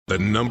The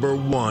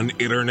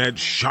 #1 internet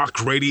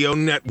shock radio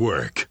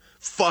network.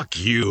 Fuck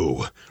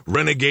you.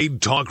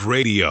 Renegade Talk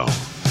Radio.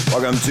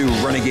 Welcome to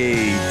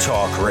Renegade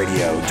Talk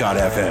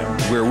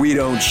Radio.fm, where we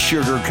don't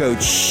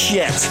sugarcoat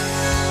shit.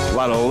 A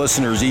lot of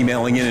listeners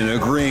emailing in and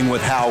agreeing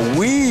with how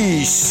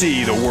we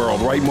see the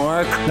world. Right,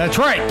 Mark? That's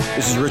right.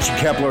 This is Richie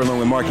Kepler along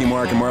with Marky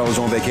Mark, and Marlo's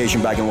on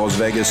vacation back in Las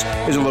Vegas.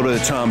 Here's a little bit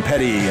of Tom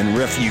Petty and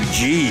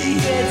Refugee.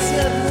 It's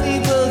something we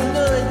both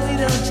know and we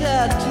don't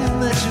talk too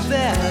much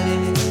about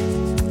it.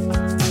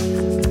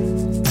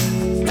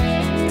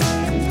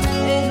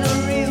 Ain't no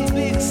real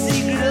big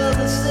secret, all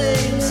the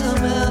same,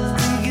 somehow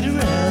we get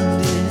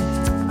around it.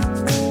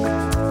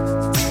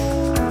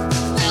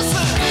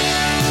 Listen,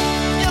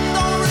 you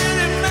don't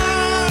really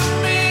know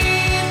me,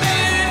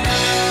 baby.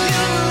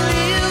 You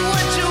believe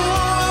what you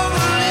want,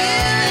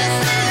 believe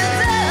this is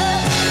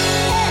to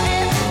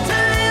live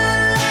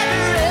like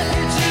a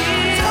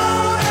refugee.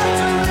 Don't have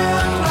to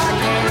live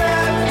like a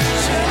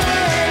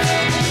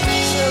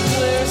refugee.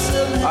 Somewhere,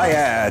 somehow. Oh,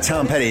 yeah,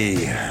 Tom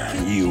Petty,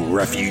 you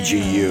refugee,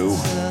 you.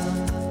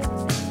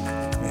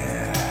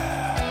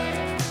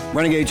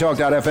 Renegade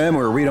Talk.fm,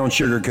 where we don't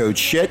sugarcoat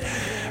shit.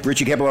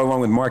 Richie Kepler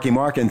along with Marky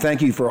Mark, and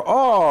thank you for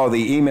all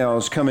the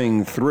emails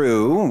coming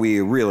through. We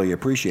really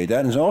appreciate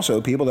that. And there's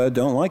also people that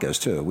don't like us,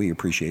 too. We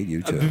appreciate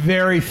you, too.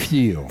 Very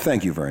few.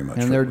 Thank you very much.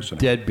 And for they're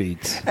listening.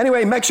 deadbeats.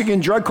 Anyway,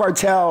 Mexican drug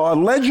cartel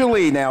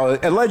allegedly,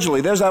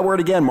 there's that word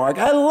again, Mark,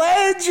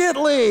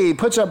 allegedly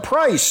puts a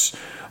price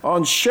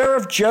on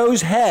Sheriff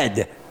Joe's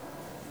head.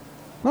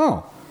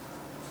 Oh.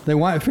 They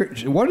want,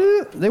 what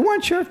is it? They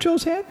want Sheriff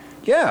Joe's head?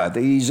 Yeah,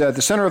 he's at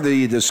the center of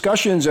the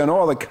discussions and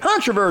all the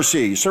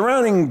controversy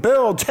surrounding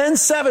Bill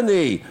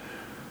 1070,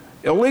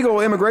 illegal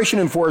immigration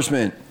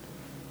enforcement.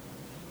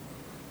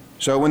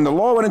 So when the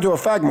law went into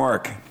effect,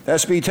 Mark,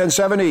 SB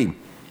 1070,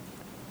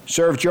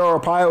 Sheriff Joe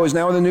Arpaio is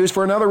now in the news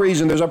for another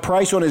reason. There's a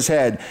price on his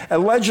head,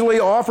 allegedly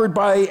offered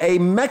by a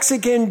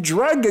Mexican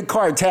drug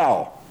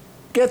cartel.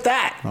 Get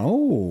that.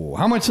 Oh,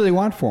 how much do they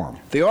want for him?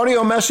 The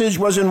audio message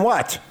was in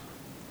what?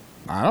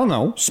 I don't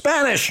know.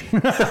 Spanish.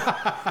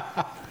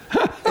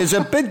 It's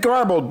a bit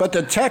garbled, but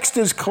the text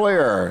is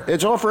clear.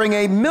 It's offering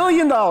 $1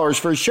 million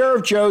for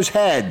Sheriff Joe's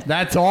head.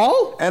 That's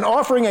all? And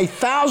offering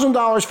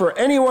 $1,000 for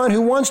anyone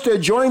who wants to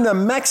join the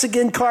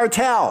Mexican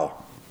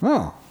cartel.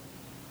 Oh.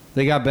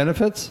 They got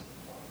benefits?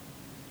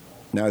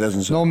 No, it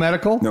doesn't say. No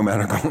medical? No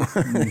medical.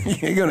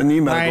 You're going to need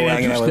medical. I ain't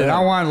hanging out with interested. him.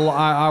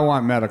 I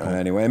want medical.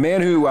 Anyway, a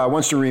man who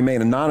wants to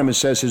remain anonymous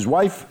says his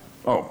wife...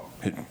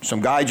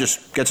 some guy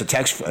just gets a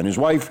text, and his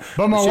wife...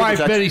 But my received a wife,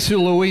 text. Betty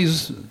Sue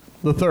Louise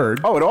the third.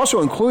 Oh, it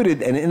also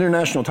included an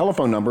international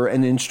telephone number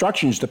and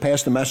instructions to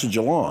pass the message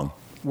along.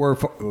 Where's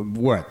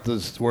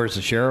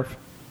the sheriff?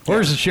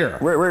 Where's the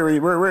sheriff? Where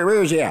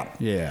is he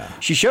at? Yeah.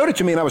 She showed it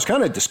to me, and I was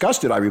kind of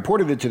disgusted. I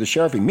reported it to the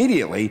sheriff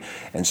immediately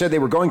and said they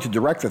were going to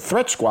direct the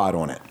threat squad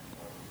on it.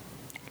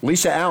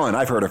 Lisa Allen,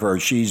 I've heard of her.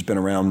 She's been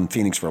around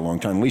Phoenix for a long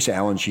time. Lisa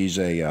Allen, she's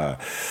a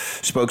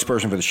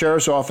spokesperson for the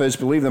sheriff's office.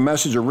 Believe the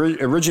message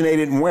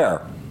originated in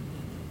where?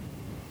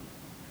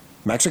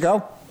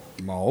 Mexico?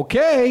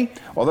 Okay.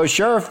 Although the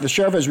sheriff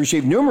has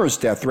received numerous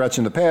death threats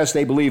in the past,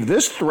 they believe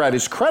this threat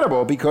is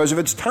credible because of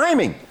its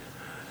timing.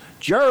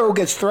 Joe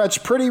gets threats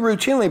pretty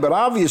routinely, but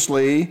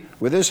obviously,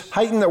 with this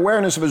heightened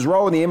awareness of his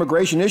role in the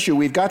immigration issue,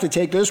 we've got to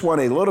take this one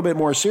a little bit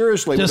more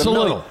seriously. Just a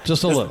little.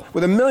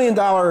 With $1 million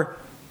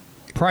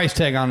price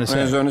tag on his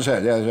head. On his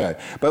head, yeah, that's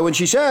right. But when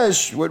she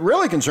says what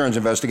really concerns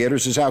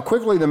investigators is how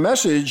quickly the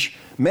message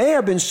may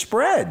have been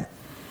spread.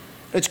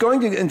 It's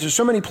going into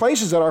so many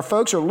places that our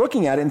folks are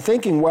looking at it and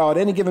thinking, well, at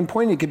any given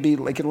point, it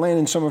could land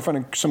in front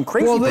of some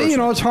crazy person.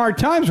 Well, it's hard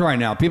times right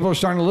now. People are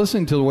starting to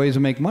listen to the ways to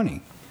make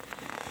money.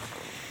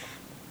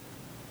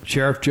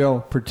 Sheriff Joe,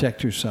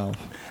 protect yourself.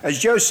 As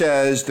Joe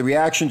says, the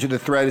reaction to the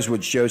threat is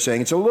what Joe's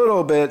saying. It's a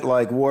little bit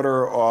like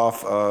water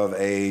off of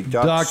a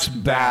duck's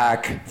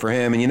back for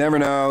him. And you never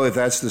know if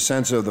that's the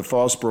sense of the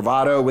false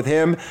bravado with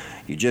him.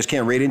 You just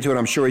can't read into it.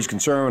 I'm sure he's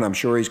concerned. I'm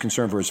sure he's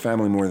concerned for his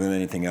family more than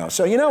anything else.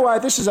 So you know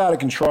what? This is out of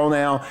control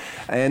now.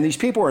 And these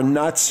people are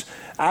nuts,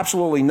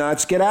 absolutely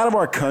nuts. Get out of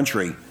our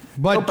country.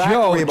 But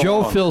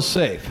Joe feels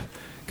safe.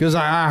 Because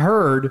I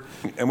heard...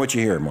 And what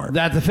you hear, Mark?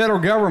 That the federal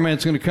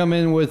government's going to come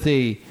in with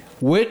a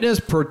witness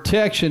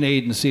protection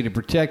agency to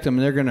protect him,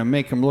 and they're going to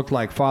make him look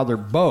like Father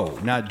Bo,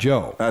 not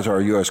Joe. That's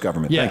our U.S.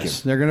 government. Yes, Thank you.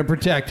 They're going to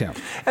protect him.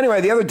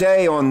 Anyway, the other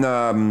day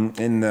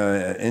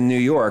in New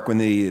York, when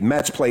the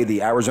Mets played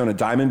the Arizona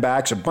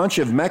Diamondbacks, a bunch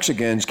of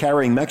Mexicans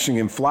carrying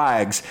Mexican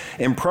flags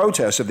in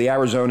protest of the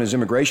Arizona's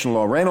immigration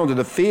law ran onto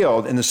the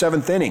field in the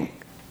seventh inning.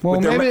 Well,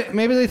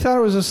 maybe they thought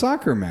it was a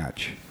soccer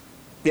match.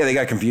 Yeah, they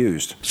got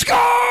confused. Score!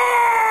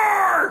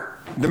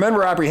 The men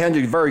were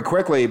apprehended very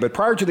quickly, but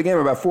prior to the game,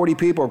 about 40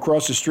 people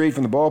across the street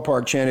from the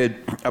ballpark chanted,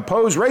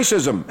 "Oppose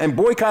racism and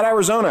boycott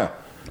Arizona."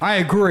 I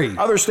agree.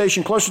 Others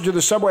stationed closer to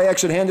the subway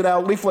exit handed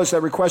out leaflets that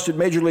requested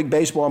Major League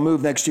Baseball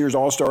move next year's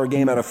All-Star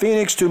game out of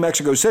Phoenix to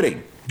Mexico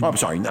City. Oh, I'm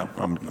sorry. No,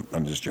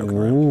 I'm just joking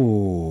around.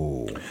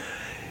 Ooh.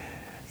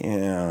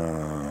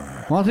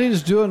 Yeah. Why don't they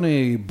just do it in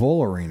a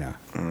bowl arena?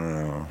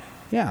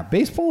 Yeah,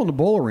 baseball in the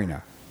bowl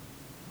arena.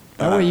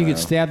 That way you could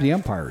stab the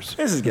umpires.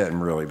 This is getting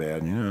really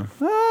bad, you know.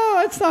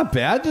 Oh, it's not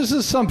bad. Just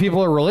as some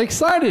people are really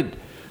excited.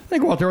 They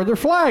go out there with their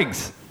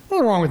flags.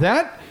 Nothing wrong with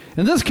that.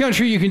 In this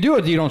country, you can do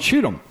it. You don't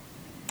shoot them.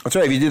 I'll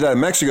tell you, if you did that in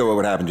Mexico, what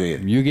would happen to you?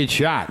 You get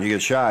shot. You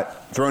get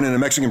shot, thrown in a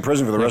Mexican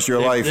prison for the rest of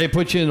your life. They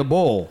put you in the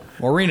bowl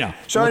arena.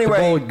 So Let anyway,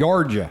 the bull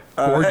guard you.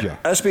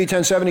 SB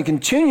 1070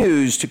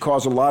 continues to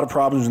cause a lot of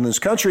problems in this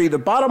country. The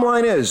bottom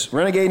line is,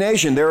 Renegade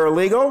Nation, they're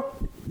illegal.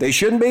 They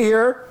shouldn't be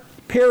here,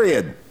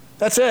 period.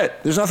 That's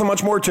it. There's nothing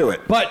much more to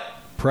it. But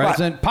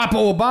President Papa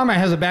Obama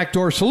has a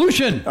backdoor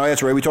solution. Oh,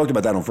 that's right. We talked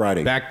about that on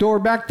Friday. Backdoor.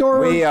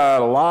 We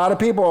had a lot of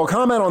people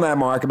comment on that,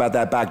 Mark, about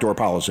that backdoor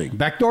policy.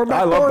 Backdoor.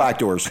 I love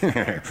backdoors.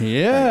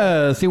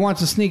 Yes. He wants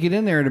to sneak it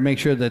in there to make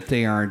sure that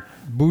they aren't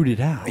booted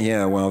out.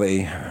 Yeah, well,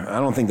 I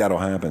don't think that'll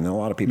happen. A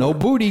lot of people. No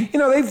booty. You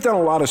know, they've done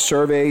a lot of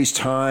surveys,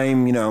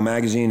 Time,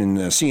 Magazine, and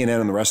CNN,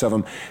 and the rest of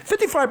them.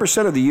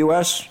 55% of the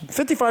U.S.,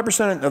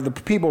 55% of the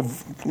people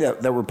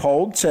that were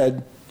polled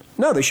said,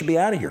 no, they should be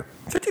out of here.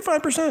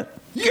 55%.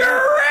 You're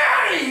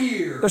out of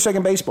here. They're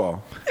second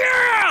baseball.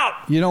 Yeah.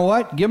 You know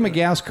what? Give them a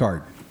gas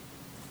card.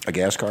 A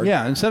gas card?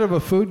 Yeah, instead of a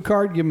food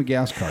card, give them a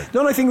gas card. The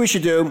only thing we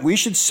should do, we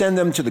should send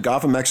them to the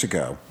Gulf of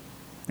Mexico.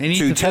 And eat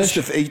to the test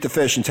fish. eat the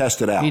fish and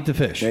test it out. Eat the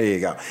fish. There you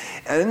go.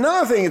 And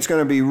another thing that's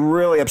going to be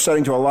really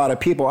upsetting to a lot of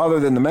people, other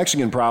than the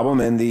Mexican problem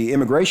and the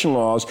immigration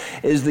laws,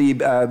 is the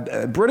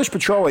British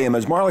Petroleum,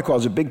 as Marley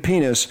calls it, Big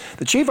Penis.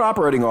 The chief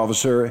operating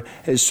officer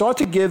has sought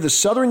to give the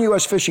southern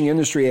U.S. fishing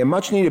industry a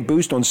much-needed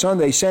boost on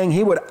Sunday, saying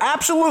he would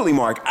absolutely,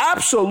 Mark,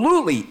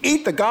 absolutely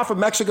eat the Gulf of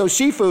Mexico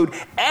seafood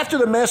after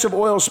the massive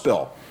oil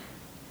spill.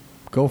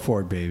 Go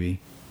for it, baby.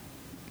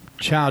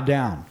 Chow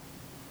down.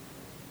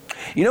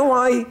 You know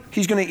why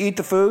he's going to eat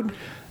the food?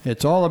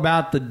 It's all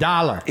about the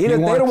dollar. They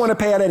don't want to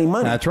pay out any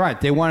money. That's right.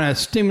 They want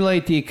to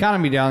stimulate the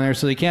economy down there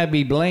so they can't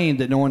be blamed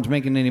that no one's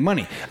making any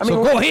money.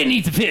 So go ahead and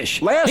eat the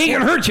fish. Ain't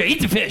going to hurt you.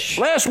 Eat the fish.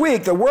 Last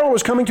week, the world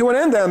was coming to an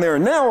end down there,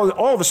 and now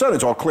all of a sudden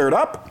it's all cleared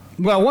up.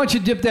 Well, once you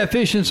dip that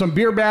fish in some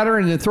beer batter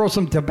and then throw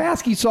some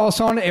Tabasco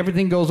sauce on it,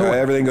 everything goes away.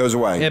 Everything goes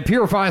away. It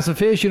purifies the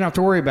fish. You don't have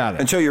to worry about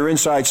it. Until your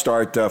insides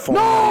start falling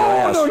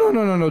out of your ass.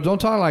 No.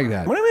 Don't talk like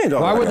that. What do you mean?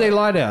 Why would they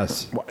lie to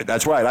us?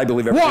 That's right. I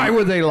believe everything. Why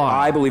would they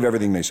lie? I believe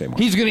everything they say, Mark.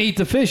 He's going to eat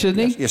the fish, isn't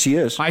he? Yes, he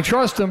is. I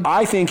trust him.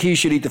 I think he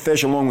should eat the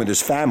fish along with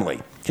his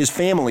family. His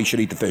family should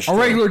eat the fish. A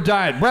regular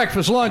diet,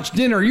 breakfast, lunch,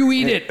 dinner. You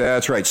eat it.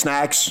 That's right.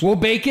 Snacks. We'll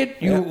bake it.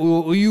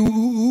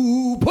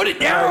 You put it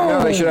down.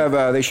 No,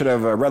 they should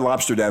have Red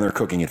Lobster down there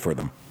cooking it for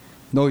them.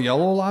 No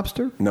yellow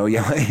lobster? No,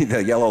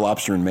 the yellow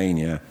lobster in Maine,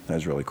 yeah.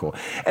 That's really cool.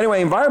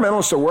 Anyway,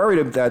 environmentalists are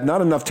worried that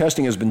not enough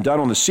testing has been done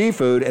on the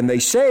seafood, and they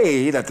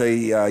say that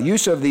the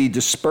use of the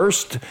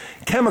dispersed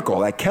chemical,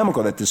 that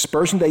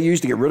dispersant they use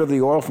to get rid of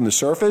the oil from the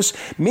surface,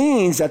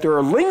 means that there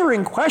are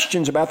lingering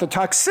questions about the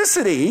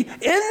toxicity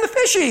in the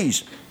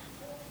fishies.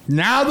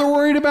 Now they're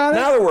worried about it?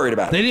 Now they're worried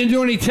about it. They didn't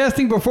do any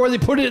testing before they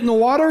put it in the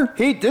water?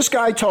 This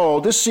guy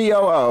told, this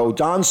COO,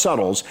 Don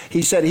Suttles,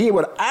 he said he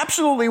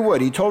absolutely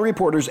would. He told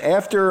reporters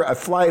after a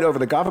flight over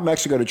the Gulf of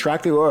Mexico to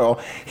track the oil,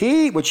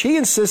 which he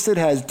insisted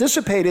has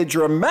dissipated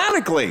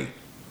dramatically.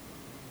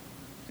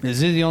 Is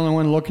he the only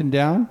one looking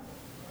down?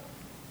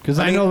 Because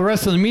I know the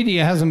rest of the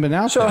media hasn't been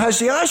out there. So has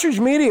the ostrich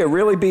media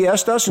really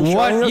BS'd us and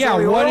showing us the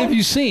what oil? have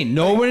you seen?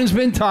 No one's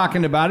been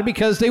talking about it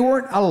because they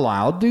weren't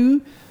allowed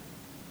to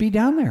be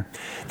down there.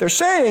 They're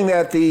saying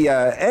that the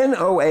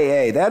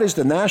NOAA, that is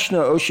the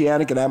National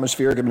Oceanic and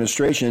Atmospheric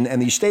Administration, and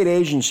the state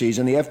agencies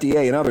and the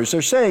FDA and others,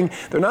 they're saying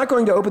they're not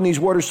going to open these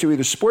waters to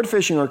either sport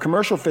fishing or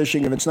commercial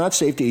fishing if it's not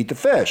safe to eat the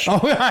fish.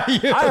 Oh, yeah.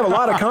 I have a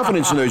lot of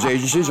confidence in those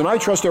agencies, and I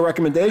trust their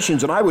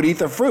recommendations, and I would eat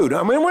their food.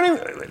 I mean,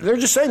 they're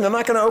just saying they're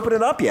not going to open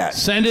it up yet.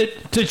 Send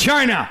it to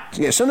China.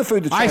 Yeah, send the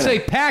food to China. I say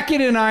pack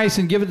it in ice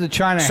and give it to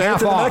China. Send it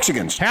to the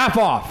Mexicans. Half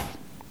off.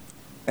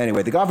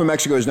 Anyway, the Gulf of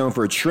Mexico is known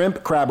for its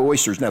shrimp, crab,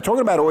 oysters. Now,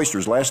 talking about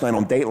oysters, last night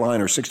on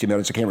Dateline or 60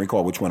 Minutes, I can't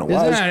recall which one it was.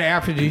 Isn't that an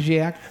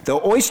aphrodisiac?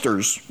 The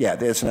oysters, yeah,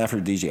 it's an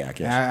aphrodisiac,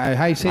 yes.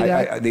 How you say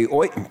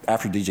that?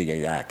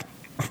 Aphrodisiac.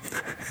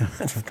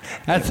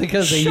 That's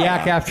because they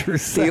yak after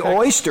sex. The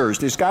oysters,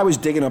 this guy was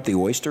digging up the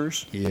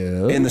oysters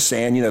in the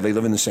sand. You know, they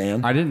live in the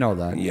sand. I didn't know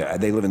that. Yeah,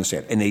 they live in the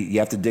sand, and you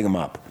have to dig them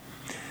up.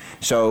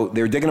 So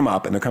they're digging them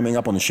up, and they're coming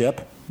up on the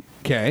ship,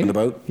 Okay. on the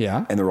boat,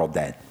 Yeah. and they're all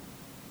dead.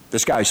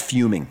 This guy's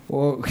fuming.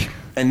 Well,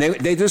 And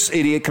this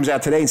idiot comes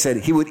out today and said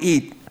he would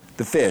eat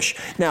the fish.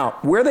 Now,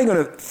 where are they going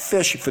to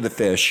fish for the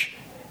fish?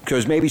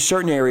 Because maybe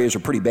certain areas are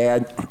pretty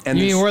bad. And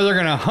you mean where they're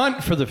going to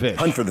hunt for the fish?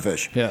 hunt for the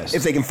fish. Yes.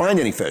 If they can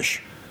find any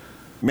fish.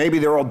 Maybe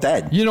they're all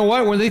dead. You know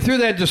what? When they threw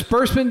that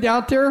disbursement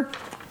out there,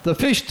 the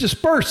fish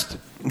dispersed.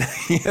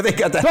 Yeah, they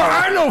got that. There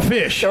are no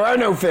fish. There are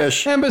no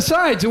fish. And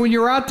besides, when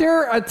you're out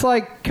there, it's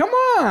like, come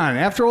on.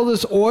 After all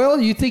this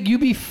oil, you think you'd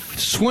be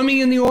swimming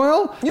in the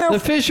oil? You know, the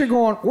fish are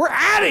going, we're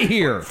out of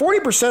here.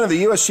 40% of the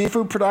U.S.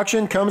 seafood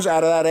production comes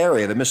out of that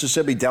area, the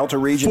Mississippi Delta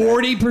region.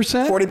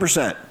 40%?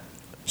 40%.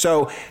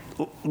 So,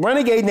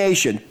 Renegade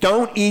Nation,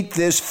 don't eat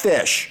this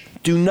fish.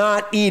 Do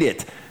not eat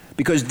it.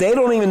 Because they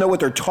don't even know what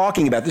they're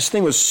talking about. This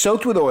thing was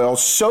soaked with oil,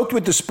 soaked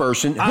with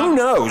dispersant. Who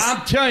knows?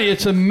 I'm telling you,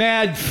 it's a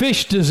mad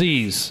fish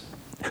disease.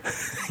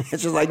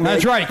 It's just like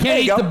That's right. There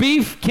Can't you eat go. the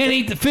beef. Can't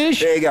eat the fish.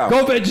 There you go.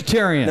 Go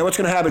vegetarian. Now what's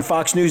going to happen?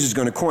 Fox News is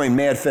going to coin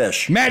mad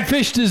fish. Mad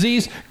fish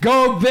disease.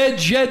 Go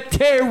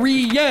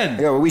vegetarian.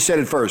 Yeah, well, we said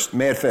it first.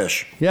 Mad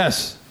fish.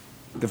 Yes.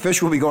 The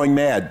fish will be going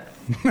mad.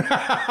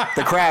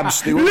 The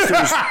crabs, the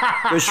oysters,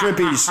 the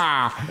shrimpies.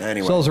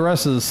 Anyway. So is the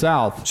rest of the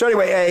South. So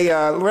anyway,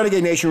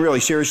 Renegade Nation, really,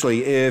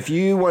 seriously, if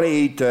you want to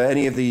eat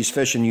any of these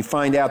fish and you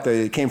find out that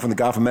it came from the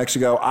Gulf of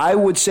Mexico, I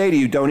would say to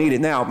you, don't eat it.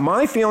 Now,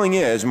 my feeling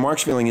is, and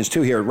Mark's feeling is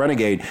too here at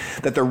Renegade,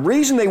 that the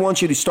reason they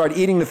want you to start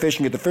eating the fish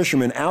and get the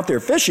fishermen out there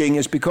fishing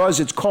is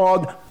because it's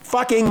called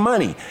fucking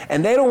money.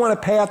 And they don't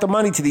want to pay out the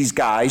money to these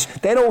guys.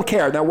 They don't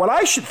care. Now, what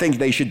I should think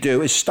they should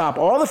do is stop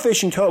all the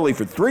fishing totally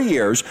for 3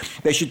 years.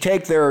 They should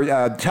take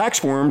their tax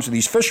forms,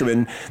 these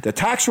fishermen, the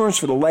tax forms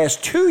for the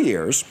last 2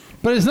 years.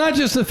 But it's not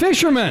just the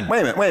fishermen.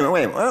 Wait a minute.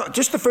 Well,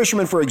 just the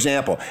fishermen, for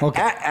example.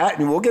 Okay.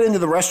 And we'll get into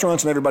the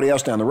restaurants and everybody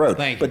else down the road.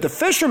 Thank you. But the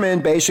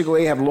fishermen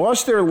basically have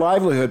lost their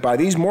livelihood by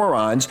these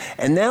morons,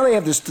 and now they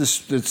have this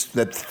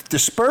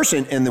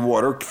dispersant in the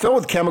water filled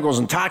with chemicals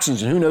and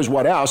toxins and who knows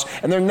what else.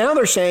 And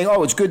they're saying,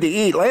 oh, it's good to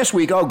eat. Last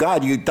week, oh,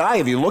 God, you die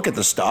if you look at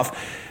the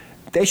stuff.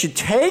 They should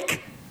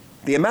take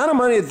the amount of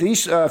money that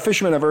these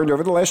fishermen have earned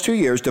over the last 2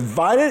 years,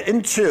 divide it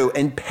in two,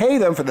 and pay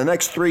them for the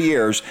next 3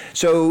 years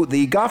so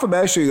the Gulf of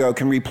Mexico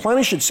can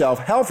replenish itself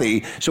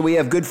healthy so we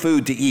have good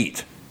food to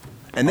eat.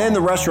 And then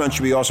the restaurant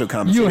should be also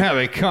compensated. You have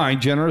a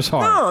kind, generous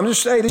heart. No, I'm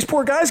just saying, these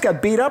poor guys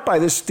got beat up by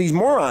these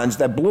morons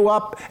that blew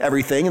up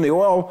everything and the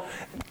oil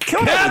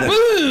killed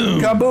everything.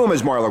 Kaboom! Kaboom,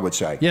 as Marla would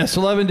say. Yes,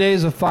 11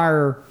 days of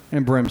fire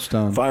and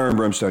brimstone. Fire and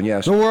brimstone,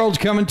 yes. The world's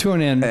coming to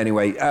an end.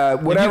 Anyway,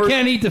 If whatever. you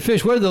can't eat the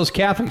fish, what are those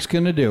Catholics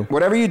going to do?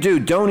 Whatever you do,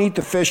 don't eat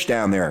the fish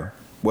down there.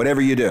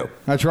 Whatever you do.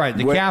 That's right.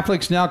 The What-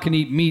 Catholics now can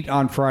eat meat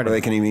on Friday. They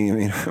can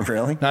even,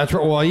 really? That's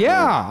right. Well,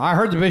 yeah. I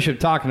heard the bishop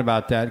talking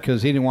about that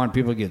because he didn't want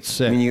people to get I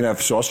sick. mean, you can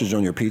have sausage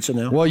on your pizza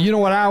now? Well, you know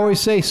what I always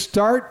say?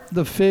 Start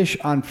the fish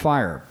on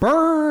fire.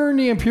 Burn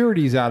the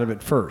impurities out of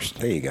it first.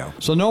 There you go.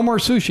 So no more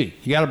sushi.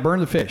 You got to burn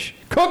the fish.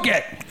 Cook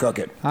it. Cook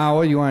it.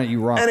 What do you want?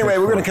 You raw Anyway, fish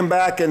we're for? going to come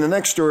back in the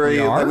next story We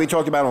are? that we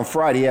talked about on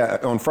Friday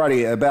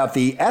about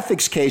the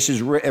ethics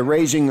cases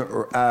raising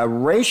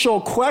racial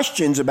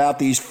questions about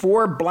these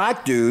 4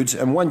 black dudes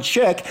and 1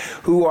 chick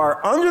who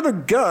are under the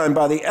gun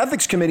by the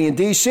ethics committee in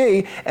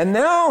D.C. And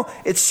now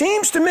it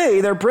seems to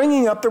me they're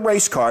bringing up the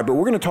race card, but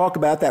we're going to talk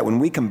about that when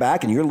we come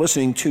back, and you're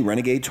listening to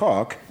Renegade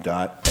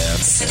Talk.fm.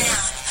 Sit down.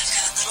 I've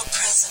got a little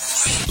present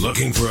for you.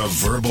 Looking for a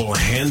verbal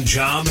hand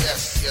job?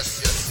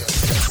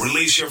 Yes.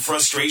 Release your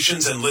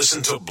frustrations and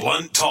listen to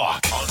Blunt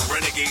Talk on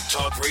Renegade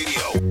Talk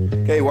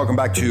Radio. Okay, welcome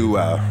back to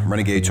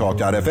Renegade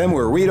Talk.fm,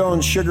 where we don't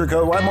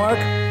sugarcoat. What, Mark?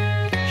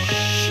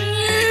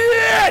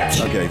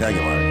 Shit! Okay, thank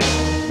you, Mark.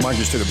 Mark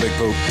just took a big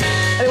poop.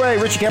 Anyway,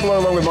 Richie Kepler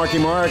along with Marky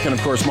Mark, and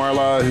of course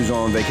Marla, who's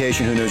on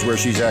vacation. Who knows where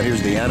she's at?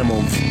 Here's the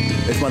animals.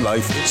 It's my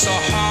life. It's a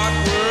hard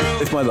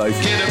world. It's my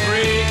life. Get a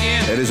break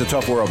in. It is a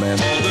tough world, man.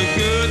 All the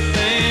good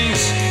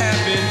things have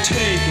been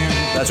taken.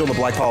 That's all the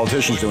black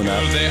politicians doing that.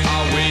 There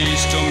are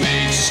ways to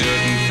make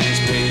certain things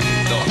pay.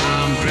 Though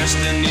I'm dressed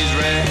in these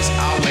rags,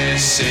 I wear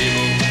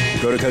sable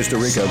Go to Costa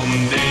Rica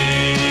someday.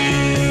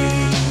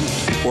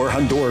 or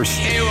Honduras.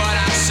 Hear what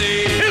I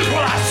say. Here's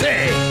what I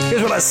say.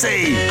 Here's what I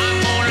say.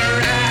 I'm gonna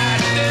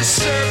ride this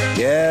serpent.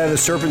 Yeah, the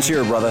serpent's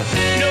here, brother.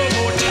 No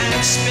more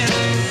time spent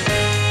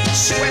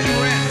sweating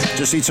rent.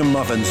 Just eat some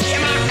muffins. In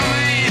my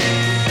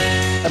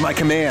command, At my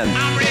command,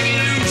 I'm breaking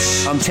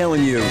loose. I'm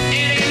telling you, It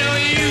ain't no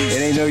use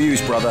it ain't no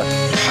use, brother.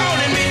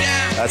 holding me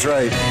down. That's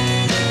right.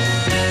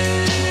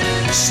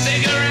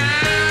 Stick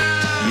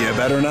around. You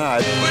better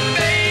not. But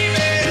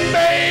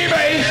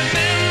baby,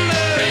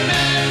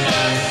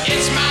 remember,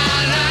 it's my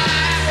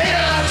life, and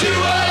I'll do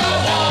what I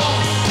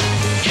want.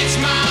 It's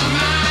my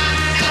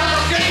mind, and I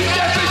can't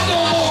get it no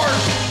more.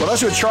 Well,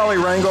 that's what Charlie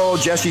Rangel,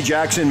 Jesse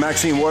Jackson,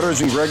 Maxine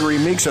Waters, and Gregory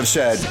Meeks have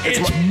said.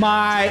 It's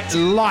my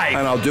life.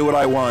 And I'll do what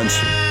I want.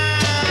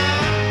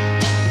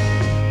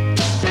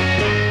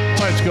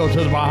 Let's go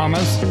to the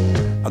Bahamas.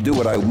 I'll do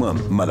what I want,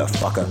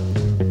 motherfucker.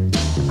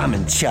 I'm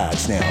in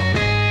charge now.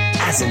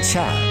 I's in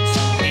charge.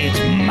 It's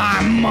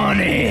my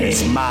money.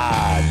 It's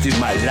my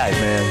life,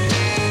 man.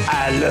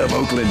 I love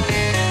Oakland. I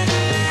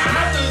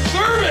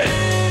deserve it.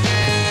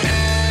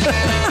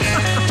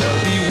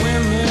 There'll be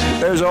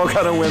women There's all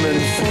kind of women.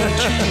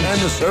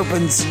 And the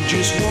serpents.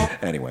 just walk.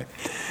 Anyway,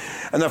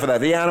 enough of that.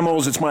 The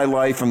Animals, It's My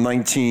Life from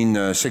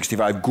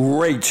 1965.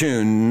 Great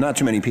tune. Not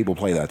too many people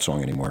play that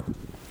song anymore.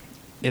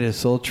 It is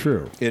so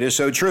true. It is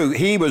so true.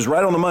 He was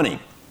right on the money.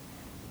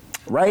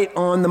 Right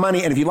on the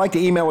money. And if you'd like to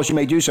email us, you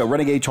may do so.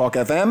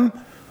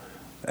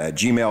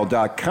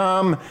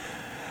 renegadetalkfm@gmail.com.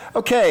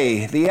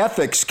 Okay, the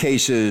ethics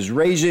cases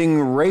raising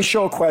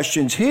racial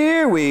questions.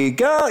 Here we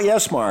go.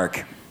 Yes,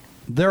 Mark.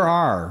 There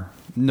are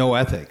no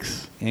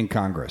ethics in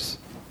Congress.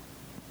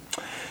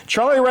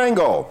 Charlie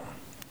Rangel,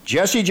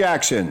 Jesse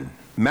Jackson,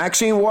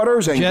 Maxine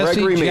Waters and Jesse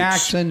Gregory Meeks.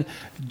 Jackson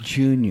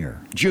Jr.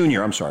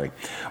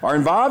 Are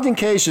involved in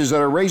cases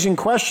that are raising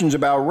questions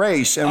about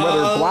race and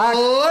whether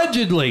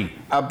Allegedly.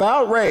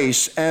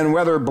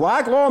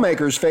 black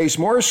lawmakers face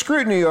more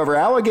scrutiny over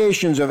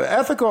allegations of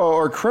ethical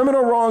or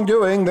criminal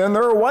wrongdoing than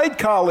their white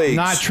colleagues.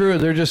 Not true.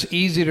 They're just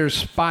easy to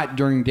spot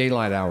during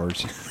daylight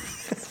hours.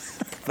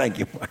 Thank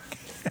you, Mark.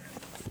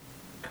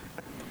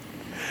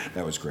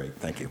 That was great.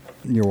 Thank you.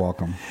 You're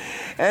welcome.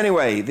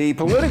 Anyway, the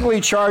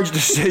politically charged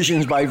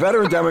decisions by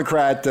veteran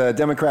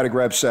Democratic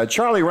reps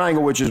Charlie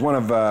Rangel, which is one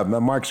of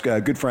Mark's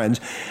good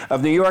friends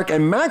of New York,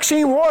 and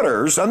Maxine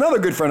Waters, another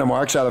good friend of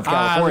Mark's out of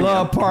California. I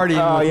love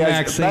partying with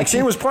Maxine.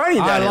 Maxine was partying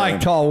down I there. like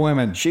tall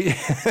women.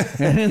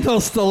 And in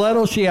those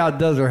stilettos, she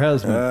outdoes her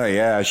husband.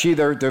 Yeah.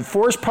 Their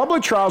forced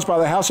public trials by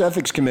the House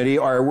Ethics Committee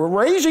are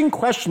raising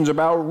questions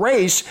about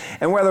race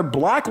and whether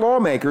black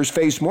lawmakers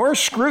face more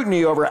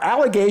scrutiny over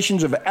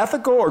allegations of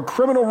ethical or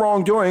criminal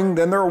wrongdoing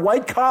than their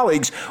white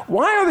colleagues.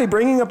 Why are they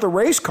bringing up the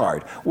race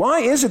card? Why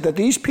is it that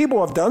these people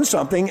have done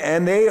something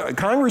and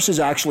Congress is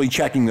actually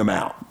checking them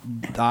out?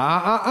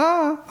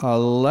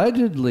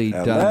 Allegedly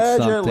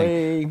done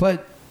something.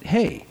 But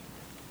hey,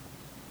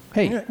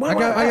 I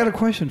got a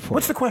question for you.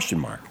 What's the question,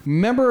 Mark?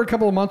 Remember a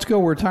couple of months ago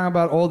we were talking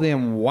about all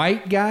them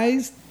white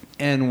guys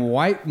and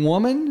white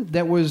woman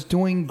that was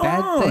doing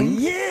bad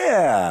things?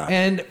 Yeah.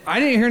 And I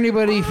didn't hear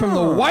anybody from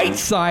the white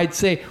side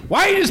say,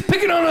 why are you just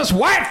picking on us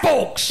white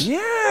folks?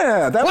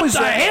 Yeah. What the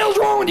hell's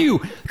wrong with you?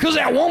 Because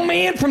that one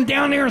man from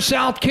down there in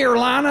South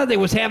Carolina that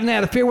was having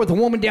that affair with a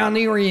woman down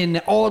there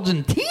in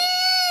Argentina.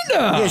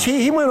 Yes,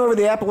 he went over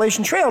the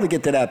Appalachian Trail to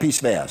get to that piece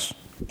of ass.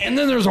 And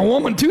then there's a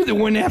woman, too, that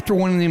went after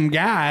one of them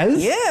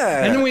guys.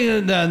 Yeah. And then we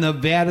had the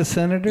Nevada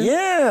senator.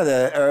 Yeah,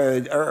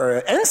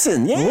 the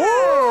ensign. Yeah.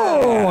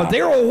 Whoa,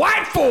 they're all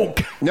white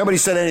folk. Nobody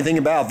said anything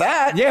about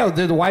that. Yeah,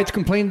 did the whites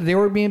complain that they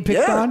were being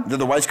picked on? Did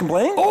the whites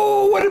complain?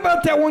 Oh, what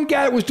about that one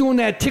guy that was doing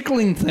that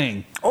tickling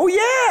thing? Oh,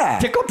 yeah.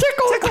 Tickle,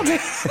 tickle.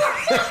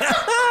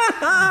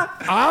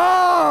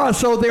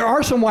 So there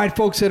are some white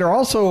folks that are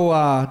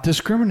also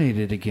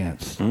discriminated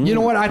against. You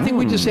know what? I think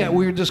we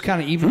were just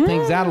kind of even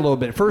things out a little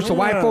bit. First, the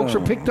white folks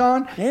were picked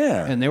on.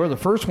 Yeah. And they were the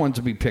first ones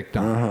to be picked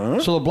on.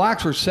 So the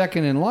blacks were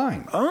second in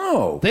line.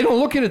 Oh. They don't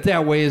look at it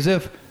that way, as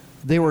if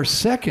they were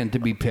second to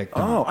be picked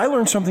on. Oh, I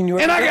learned something new.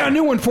 And I got a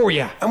new one for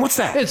you. And what's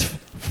that? It's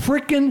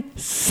freaking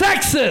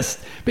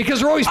sexist,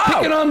 because they're always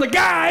picking on the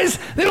guys.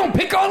 They don't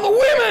pick on the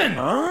women.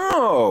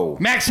 Oh.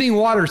 Maxine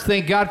Waters,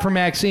 thank God for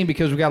Maxine,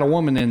 because we got a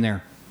woman in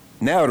there.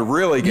 Now it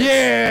really gets...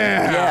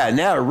 Yeah. Yeah,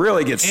 now it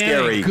really gets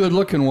scary. And a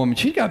good-looking woman.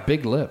 She's got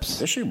big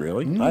lips. Is she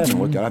really? I haven't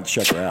looked. I have to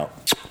check her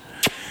out.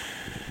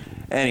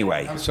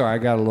 Anyway. I'm sorry, I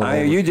got a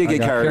little... You did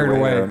get carried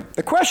away. away.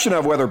 The question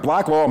of whether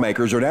black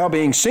lawmakers are now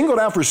being singled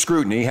out for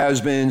scrutiny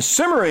has been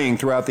simmering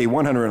throughout the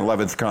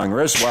 111th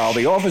Congress, while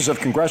the Office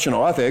of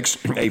Congressional Ethics,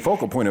 a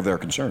focal point of their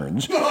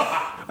concerns,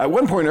 at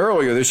one point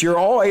earlier this year,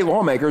 all 8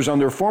 lawmakers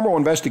under formal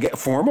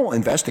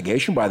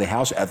investigation by the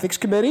House Ethics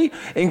Committee,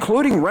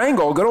 including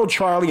Rangel, good old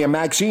Charlie, and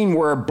Maxine,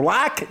 were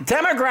black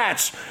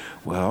Democrats.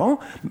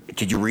 Well,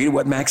 did you read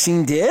what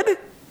Maxine did?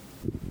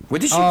 What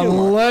did she do?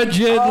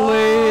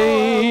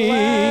 Allegedly.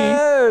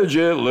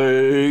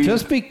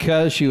 Just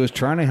because she was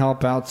trying to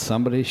help out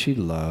somebody she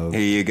loved.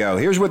 Here you go.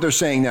 Here's what they're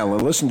saying now.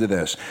 Listen to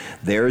this.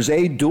 There's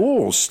a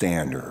dual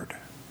standard.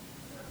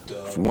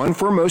 One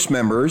for most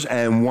members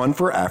and one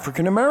for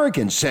African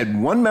Americans, said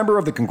one member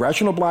of the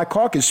Congressional Black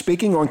Caucus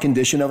speaking on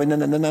condition of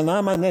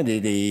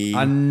anonymity.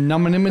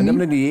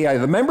 Anonymity?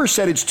 The member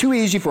said it's too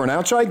easy for an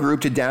outside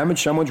group to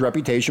damage someone's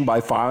reputation by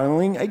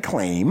filing a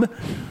claim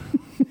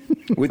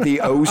with the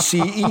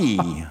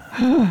OCE,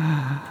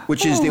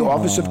 which is the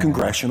Office of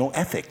Congressional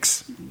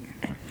Ethics.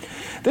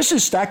 This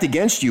is stacked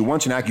against you.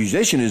 Once an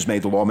accusation is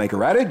made, the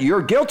lawmaker added,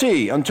 you're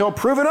guilty until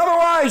proven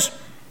otherwise.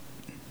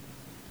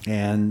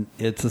 And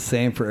it's the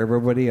same for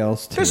everybody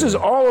else, too. This is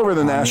all over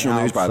the national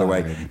news, by the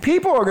way.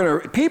 People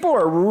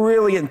are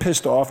really getting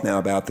pissed off now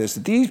about this,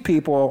 that these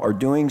people are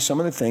doing some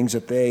of the things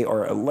that they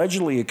are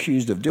allegedly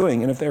accused of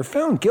doing, and if they're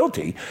found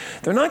guilty,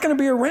 they're not going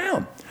to be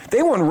around.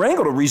 They want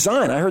Rangel to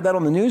resign. I heard that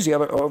on the news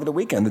over the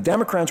weekend. The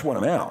Democrats want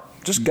him out.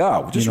 Just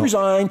go. Just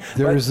resign.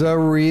 There's a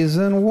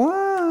reason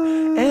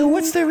why. And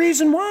what's the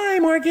reason why,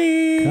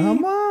 Marky?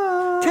 Come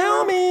on.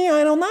 Tell me.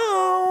 I don't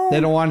know. They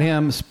don't want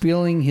him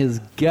spilling his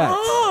guts.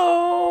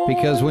 Oh.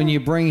 Because when you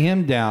bring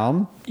him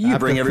down... You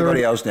bring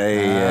everybody else down.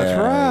 That's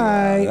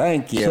right.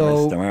 Thank you,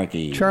 so, Mr.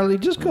 Markey. Charlie,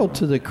 just go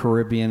to the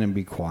Caribbean and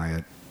be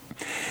quiet.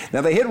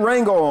 Now, they hit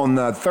Rangel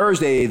on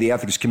Thursday, the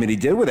Ethics Committee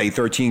did, with a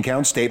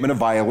 13-count statement of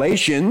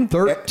violation.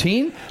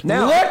 13?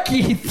 Now,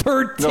 lucky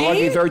 13? The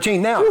lucky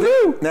 13.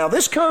 Now,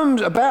 this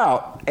comes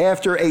about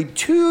after a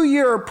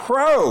 2-year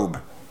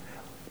probe.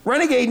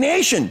 Renegade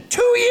Nation,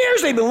 2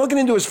 years they've been looking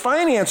into his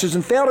finances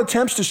and failed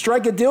attempts to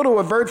strike a deal to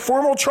avert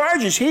formal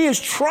charges. He is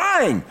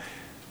trying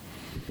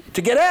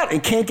to get out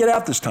and can't get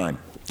out this time.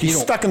 He's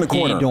stuck in the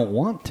corner. He don't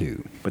want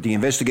to. But the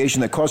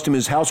investigation that cost him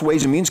his House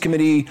Ways and Means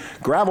Committee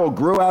gravel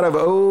grew out of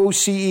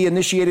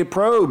OCE-initiated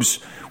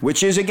probes,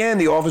 which is, again,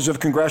 the Office of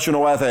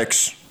Congressional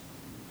Ethics.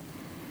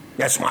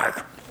 Yes, Mark.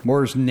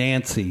 Where's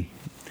Nancy?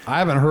 I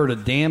haven't heard a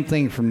damn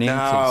thing from Nancy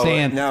No,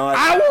 saying, no,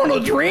 I want to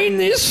drain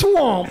this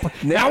swamp.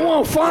 I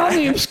want to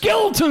find them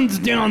skeletons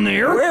down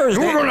there. Where is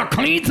We're Nan- going to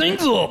clean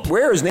things up.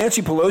 Where is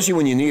Nancy Pelosi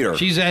when you need her?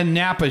 She's at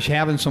Napa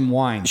having some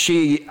wine.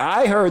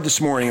 I heard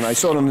this morning, and I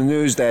saw it on the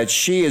news, that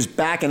she is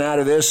backing out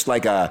of this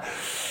like a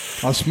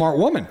A smart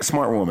woman.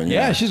 smart woman.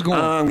 Yeah, she's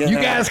going, you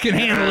guys can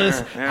handle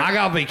this. I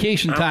got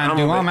vacation time,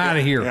 dude. I'm out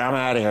of here. Yeah, I'm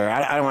out of here.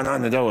 I don't want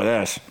nothing to do with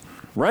this.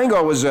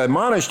 Rangel was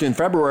admonished in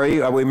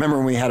February, we remember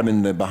when we had him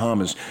in the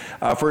Bahamas,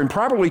 for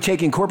improperly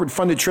taking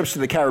corporate-funded trips to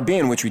the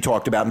Caribbean, which we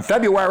talked about in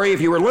February.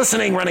 If you were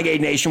listening, Renegade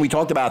Nation, we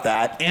talked about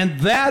that. And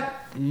that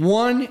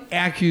one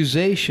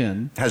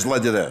accusation Has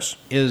led to this.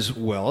 is,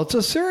 well, it's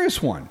a serious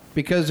one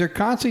because they're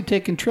constantly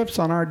taking trips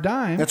on our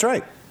dime. That's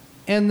right.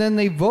 And then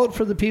they vote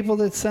for the people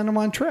that send them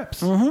on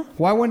trips. Mm-hmm.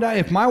 Why wouldn't I?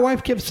 If my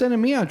wife kept sending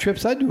me on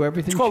trips, I'd do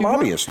everything It's called she wanted.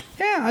 lobbyist.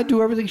 Yeah, I'd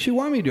do everything she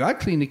wanted me to do. I'd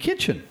clean the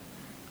kitchen.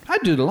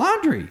 I'd do the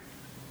laundry.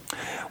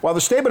 While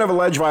the statement of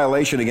alleged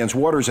violation against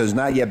Waters has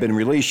not yet been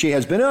released, she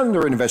has been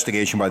under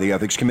investigation by the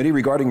Ethics Committee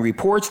regarding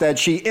reports that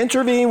she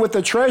intervened with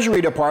the Treasury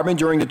Department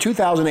during the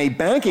 2008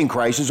 banking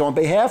crisis on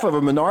behalf of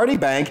a minority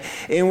bank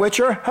in which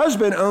her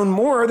husband owned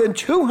more than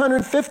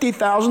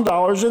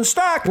 $250,000 in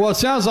stock. Well, it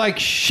sounds like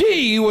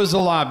she was a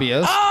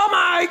lobbyist Oh,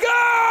 my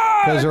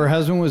God! because her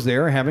husband was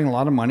there having a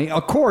lot of money.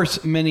 Of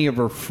course, many of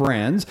her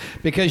friends,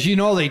 because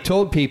they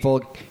told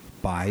people,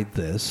 buy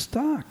this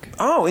stock.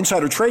 Oh,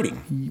 insider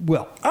trading.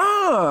 Well,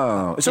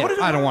 Oh. Is that yeah, what it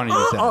is? I don't want to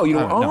use that. Oh, you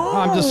I don't. know.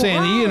 I'm just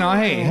saying,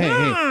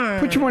 hey,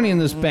 put your money in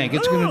this bank.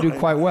 It's going to do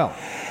quite well.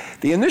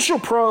 The initial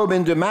probe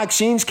into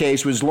Maxine's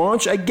case was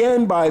launched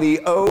again by the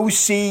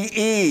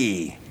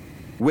OCE,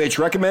 which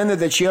recommended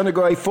that she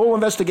undergo a full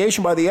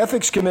investigation by the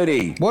Ethics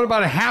Committee. What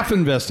about a half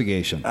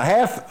investigation? A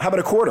half? How about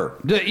a quarter?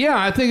 Yeah,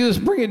 I think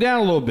just bring it down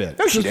a little bit.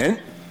 No, she didn't.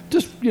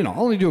 Just,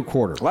 only do a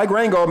quarter. Like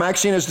Rangel,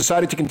 Maxine has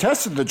decided to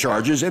contest the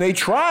charges in a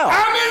trial.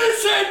 I'm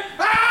innocent!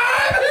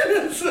 I'm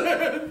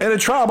innocent! In a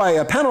trial by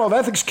a panel of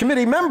Ethics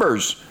Committee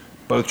members.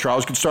 Both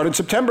trials could start in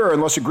September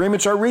unless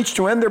agreements are reached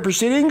to end their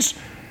proceedings,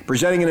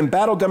 presenting an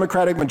embattled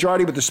Democratic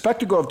majority with the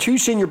spectacle of two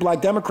senior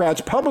black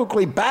Democrats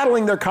publicly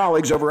battling their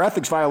colleagues over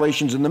ethics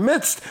violations in the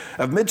midst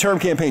of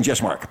midterm campaigns.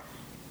 Yes, Mark?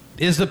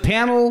 Is the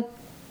panel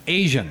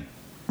Asian?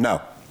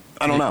 No.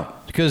 I don't know.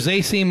 Because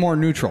they seem more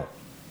neutral.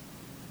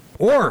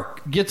 Or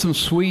get some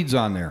Swedes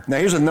on there. Now,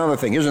 here's another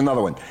thing. Here's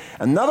another one.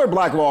 Another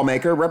black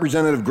lawmaker,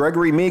 Representative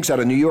Gregory Meeks out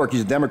of New York, he's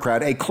a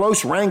Democrat, a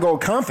close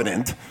Rangel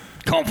confidant,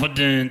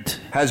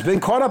 has been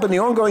caught up in the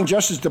ongoing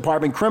Justice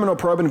Department criminal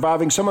probe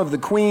involving some of the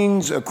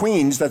Queens,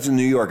 that's in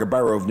New York, a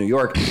borough of New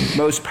York,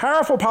 most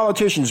powerful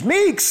politicians.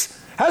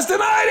 Meeks has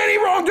denied any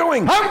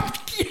wrongdoing.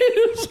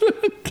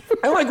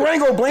 And like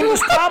Rangel blamed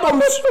his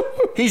problems,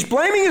 he's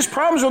blaming his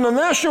problems on the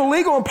National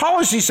Legal and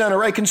Policy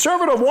Center, a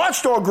conservative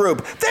watchdog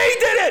group. They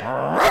did it!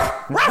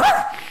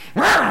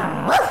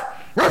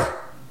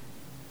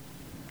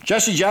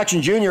 Jesse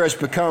Jackson Jr. has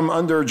become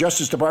under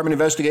Justice Department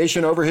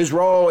investigation over his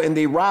role in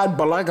the Rod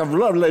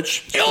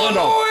Blagojevich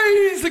scandal.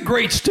 Illinois, the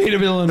great state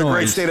of Illinois. The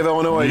great state of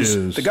Illinois.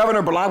 Yes. The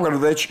governor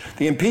Blagojevich,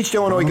 the impeached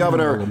Illinois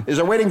governor, is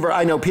awaiting for.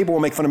 I know people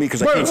will make fun of me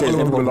because I can't say his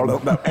name.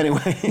 But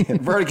anyway,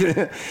 verdict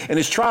in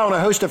his trial on a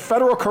host of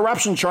federal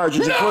corruption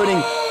charges,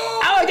 including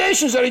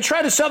allegations that he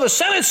tried to sell the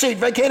Senate seat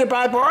vacated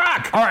by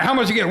Barack. All right, how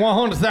much you get?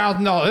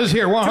 $100,000. This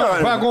here,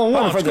 $100,000. Going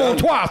once, going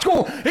twice.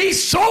 He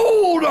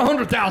sold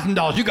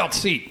 $100,000. You got the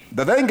seat.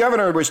 The then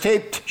governor was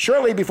taped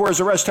shortly before his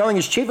arrest, telling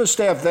his chief of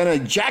staff, then a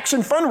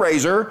Jackson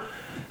fundraiser,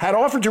 had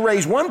offered to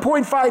raise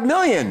 $1.5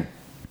 million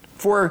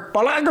for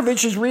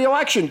Blagojevich's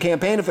re-election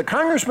campaign if the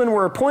congressman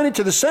were appointed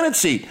to the Senate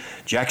seat.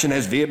 Jackson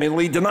has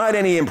vehemently denied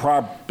any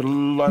improper.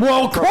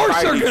 Well, of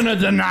course they're going to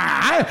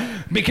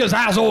deny, because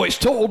I was always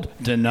told,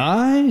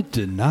 deny.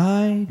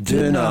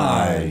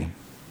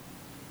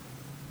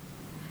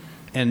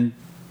 And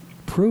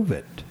prove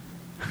it.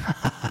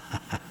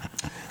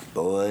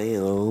 Boy,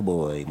 oh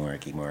boy,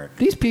 Marky Mark.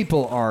 These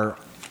people are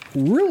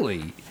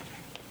really...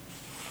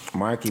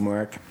 Marky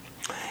Mark.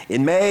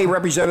 In May,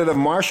 Representative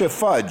Marcia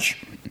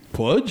Fudge.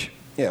 Fudge?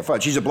 Yeah,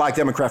 Fudge. She's a black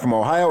Democrat from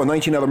Ohio, and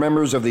 19 other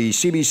members of the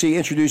CBC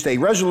introduced a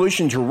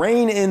resolution to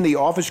rein in the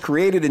office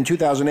created in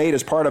 2008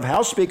 as part of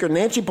House Speaker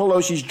Nancy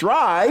Pelosi's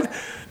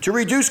drive to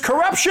reduce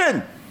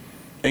corruption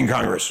in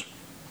Congress.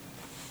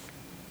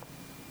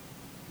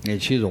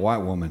 And she's a white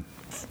woman.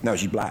 No,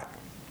 she's black.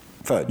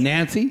 Fudge.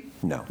 Nancy?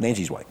 No,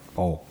 Nancy's white.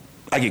 Oh.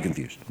 I get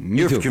confused. Me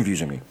You're too.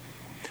 confusing me.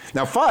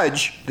 Now,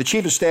 Fudge's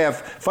chief of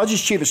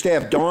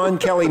staff, Dawn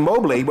Kelly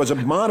Mobley, was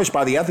admonished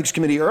by the Ethics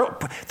Committee.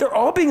 They're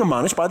all being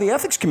admonished by the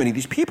Ethics Committee.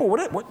 These people,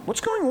 what's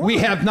going on? We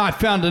have not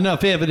found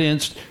enough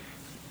evidence.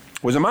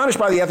 Was admonished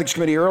by the Ethics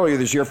Committee earlier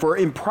this year for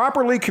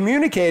improperly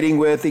communicating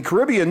with the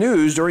Caribbean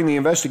News during the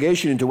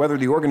investigation into whether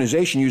the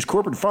organization used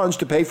corporate funds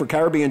to pay for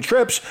Caribbean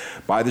trips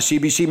by the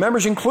CBC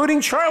members, including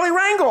Charlie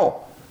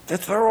Rangel.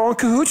 They're all in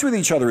cahoots with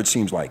each other, it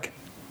seems like.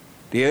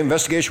 The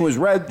investigation was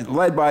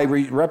led by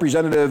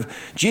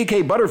Representative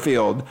G.K.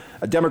 Butterfield,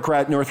 a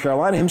Democrat in North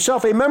Carolina,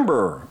 himself a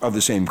member of the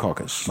same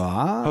caucus.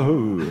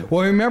 Well,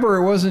 remember,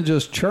 it wasn't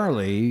just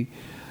Charlie.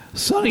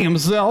 sunning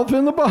himself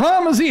in the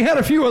Bahamas. He had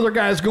a few other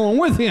guys going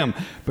with him.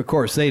 But, of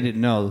course, they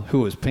didn't know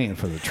who was paying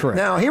for the trip.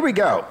 Now, here we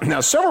go.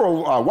 Now,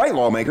 several white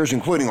lawmakers,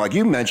 including, like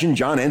you mentioned,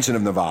 John Ensign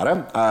of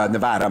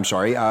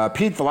Nevada,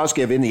 Pete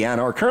Velasquez of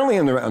Indiana, are currently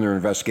under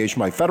investigation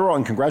by federal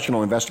and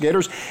congressional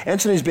investigators.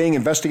 Ensign is being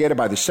investigated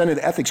by the Senate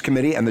Ethics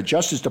Committee and the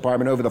Justice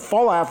Department over the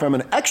fallout from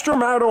an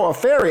extramarital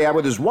affair he had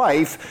with his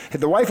wife,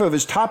 the wife of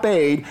his top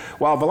aide,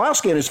 while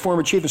Velasquez and his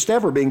former chief of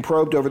staff are being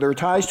probed over their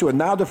ties to a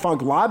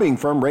now-defunct lobbying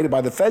firm raided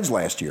by the feds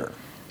last year.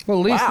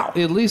 Well, Wow.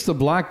 at least the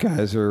black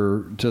guys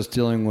are just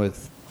dealing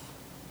with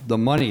the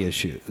money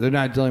issue. They're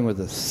not dealing with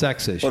the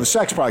sex issue. Well, the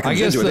sex probably comes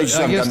I guess into it. They just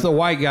haven't gotten- the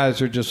white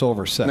guys are just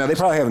over sex. No, they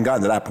probably haven't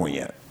gotten to that point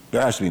yet.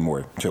 There has to be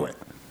more to it.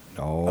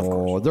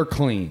 Oh, they're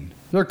clean.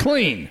 They're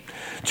clean.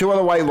 Two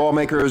other white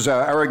lawmakers,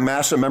 Eric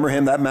Massa, remember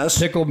him, that mess?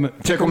 Tickle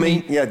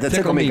me. Yeah, the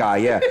Tickle Me guy,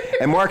 yeah.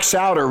 And Mark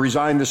Souder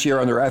resigned this year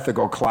under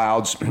ethical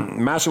clouds.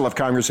 Massa left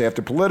Congress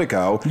after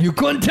Politico You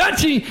couldn't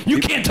touch me. You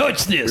can't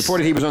touch this.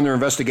 reported he was under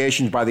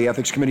investigations by the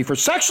Ethics Committee for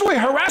sexually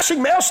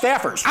harassing male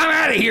staffers. I'm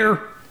out of here.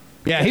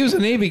 Yeah, he was a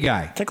Navy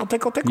guy. Tickle,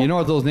 tickle, tickle. You know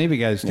what those Navy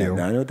guys do.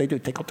 Yeah, I know what they do.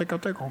 Tickle, tickle,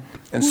 tickle.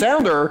 And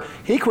Souder,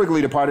 he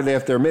quickly departed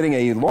after admitting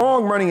a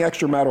long-running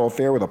extramarital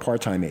affair with a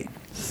part-time aide.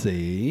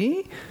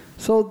 See?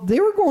 So they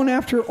were going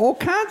after all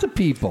kinds of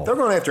people. They're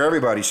going after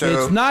everybody. So,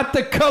 It's not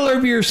the color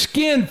of your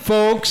skin,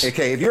 folks.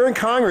 okay, if you're in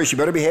Congress, you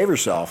better behave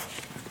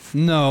yourself.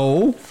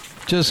 No.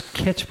 Just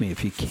catch me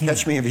if you can.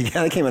 Catch me if you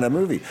can. I came in that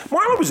movie.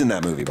 Marla was in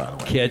that movie, by the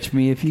way. Catch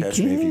me if you Catch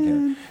can. me if you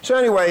can. So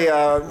anyway,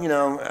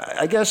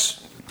 I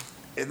guess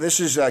this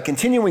is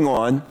continuing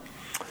on,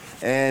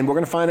 and we're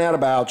going to find out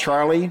about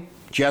Charlie,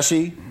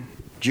 Jesse,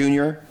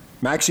 Junior,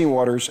 Maxine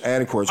Waters,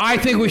 and of course, I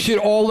think we should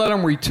all let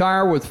them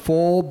retire with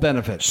full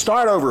benefits.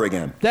 start over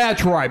again.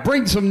 That's right.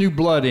 Bring some new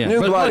blood in.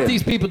 New but blood let in.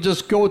 these people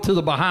just go to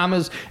the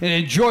Bahamas and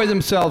enjoy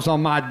themselves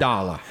on my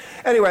dollar.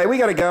 Anyway, we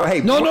got to go. Hey,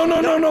 No.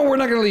 We're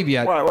not going to leave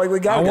yet. Why, we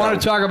gotta I go.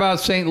 want to talk about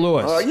St.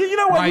 Louis. You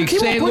know what? My You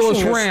keep on St. pushing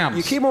Louis this. Rams.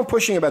 You keep on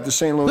pushing about the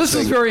St. Louis This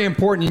thing. is very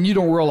important, and you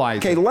don't realize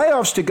Okay, it.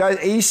 layoffs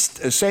to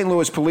East St.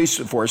 Louis Police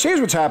Force. Here's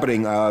what's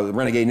happening,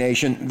 Renegade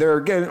Nation. They're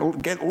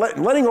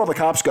letting all the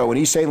cops go in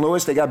East St.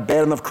 Louis. They got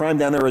bad enough crime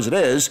down there as it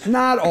is.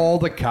 Not all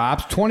the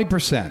cops,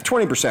 20%.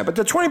 20%, but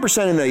the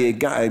 20% in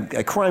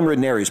the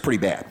crime-ridden area is pretty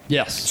bad.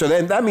 Yes. So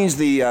then that means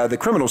the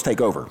criminals take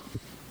over.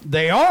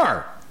 They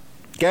are.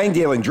 Gang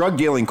dealing, drug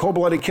dealing,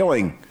 cold-blooded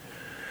killing.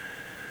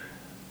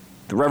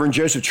 The Reverend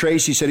Joseph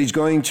Tracy said he's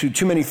going to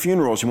too many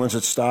funerals. He wants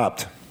it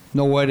stopped.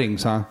 No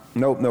weddings, huh?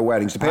 Nope, no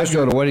weddings. The I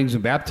pastor, go to weddings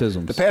and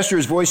baptisms. the pastor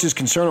has voiced his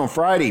concern on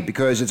Friday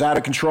because it's out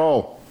of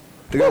control.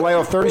 They're going to lay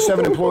off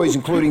 37 employees,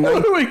 including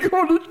What are we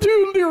going to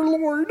do, dear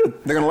Lord?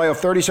 They're going to lay off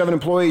 37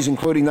 employees,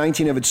 including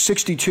 19 of its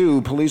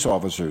 62 police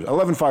officers,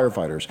 11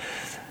 firefighters.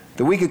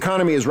 The weak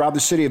economy has robbed the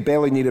city of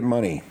badly needed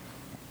money.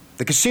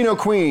 The Casino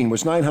Queen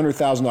was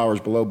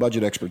 $900,000 below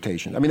budget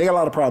expectations. I mean, they got a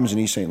lot of problems in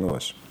East St.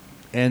 Louis.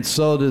 And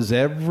so does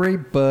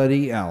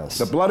everybody else.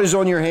 The blood is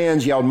on your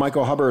hands, yelled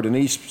Michael Hubbard, an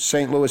East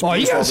St. Louis Oh,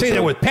 you police got to say officer.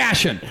 that with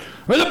passion.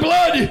 Well, the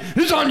blood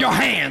is on your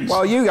hands.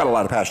 Well, you got a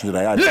lot of passion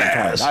today. I'm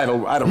Yes. tired.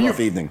 I had a rough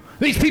evening.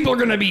 These people are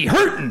going to be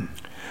hurting.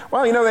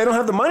 Well, they don't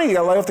have the money. They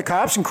got to lay off the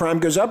cops, and crime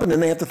goes up, and then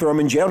they have to throw them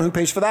in jail. And who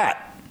pays for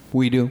that?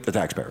 We do. The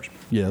taxpayers.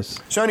 Yes.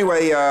 So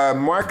anyway,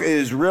 Mark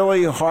is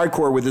really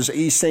hardcore with this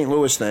East St.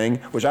 Louis thing,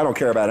 which I don't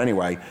care about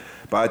anyway.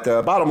 But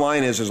bottom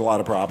line is, there's a lot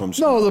of problems.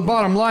 No, the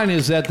bottom line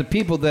is that the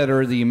people that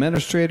are the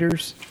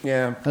administrators,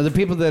 Yeah. the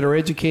people that are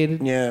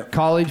educated, Yeah.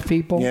 college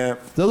people, Yeah.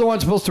 they're the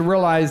ones supposed to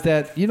realize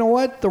that, you know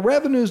what, the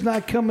revenue's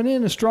not coming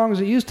in as strong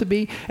as it used to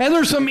be. And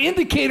there's some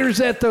indicators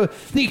that the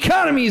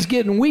economy is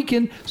getting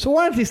weakened. So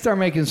why don't they start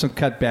making some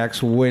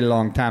cutbacks way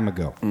long time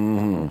ago?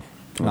 Mm-hmm.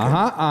 Okay.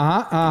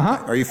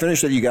 Are you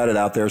finished that you got it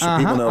out there so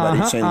people know about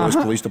East St. Louis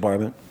Police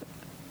Department?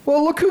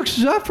 Well, look who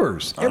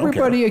suffers. I don't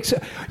Everybody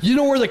except. You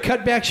know where the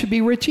cutback should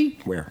be, Richie?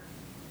 Where?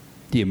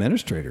 The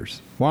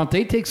administrators. Why don't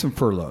they take some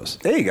furloughs?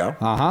 There you go.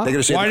 Uh-huh. They're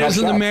gonna save Why the cops'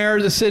 doesn't the jobs.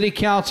 mayor, the city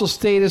council,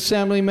 state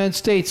assemblymen,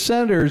 state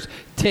senators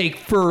take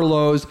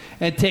furloughs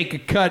and take a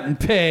cut in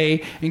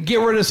pay and get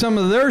rid of some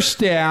of their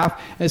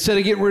staff instead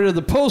of getting rid of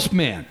the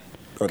postman?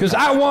 Because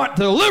I want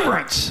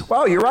deliverance.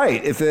 Well, you're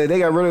right. If they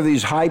got rid of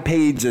these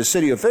high-paid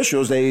city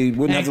officials, they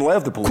wouldn't have to lay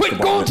off the police Quit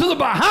going department. to the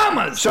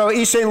Bahamas. So,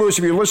 East St. Louis,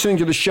 if you're listening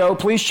to the show,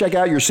 please check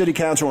out your city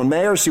council and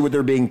mayor, see what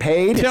they're being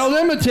paid. Tell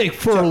them to take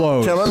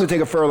furloughs. Tell them to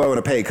take a furlough and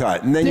a pay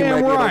cut, and then you Damn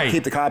might be able right. to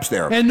keep the cops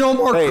there. And no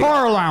more There you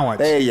car go. allowance.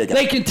 There you go.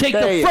 They can take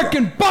There the you go.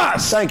 frickin'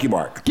 bus. Thank you,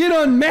 Mark. Get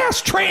on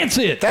mass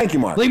transit. Thank you,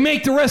 Mark. They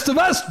make the rest of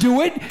us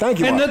do it. Thank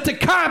you, And Mark. let the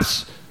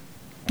cops get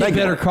Thank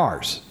you, better Mark.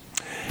 cars.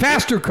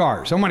 Faster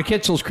cars. I want to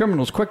catch those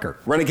criminals quicker.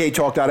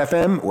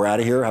 RenegadeTalk.fm. We're out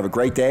of here. Have a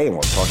great day, and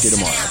we'll talk to you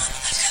tomorrow. I've got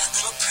a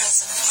little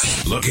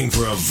present for you. Looking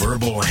for a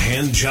verbal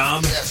hand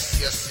job?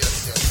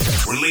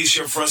 Yes. Release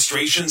your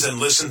frustrations and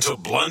listen to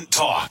Blunt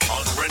Talk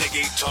on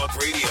Renegade Talk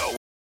Radio.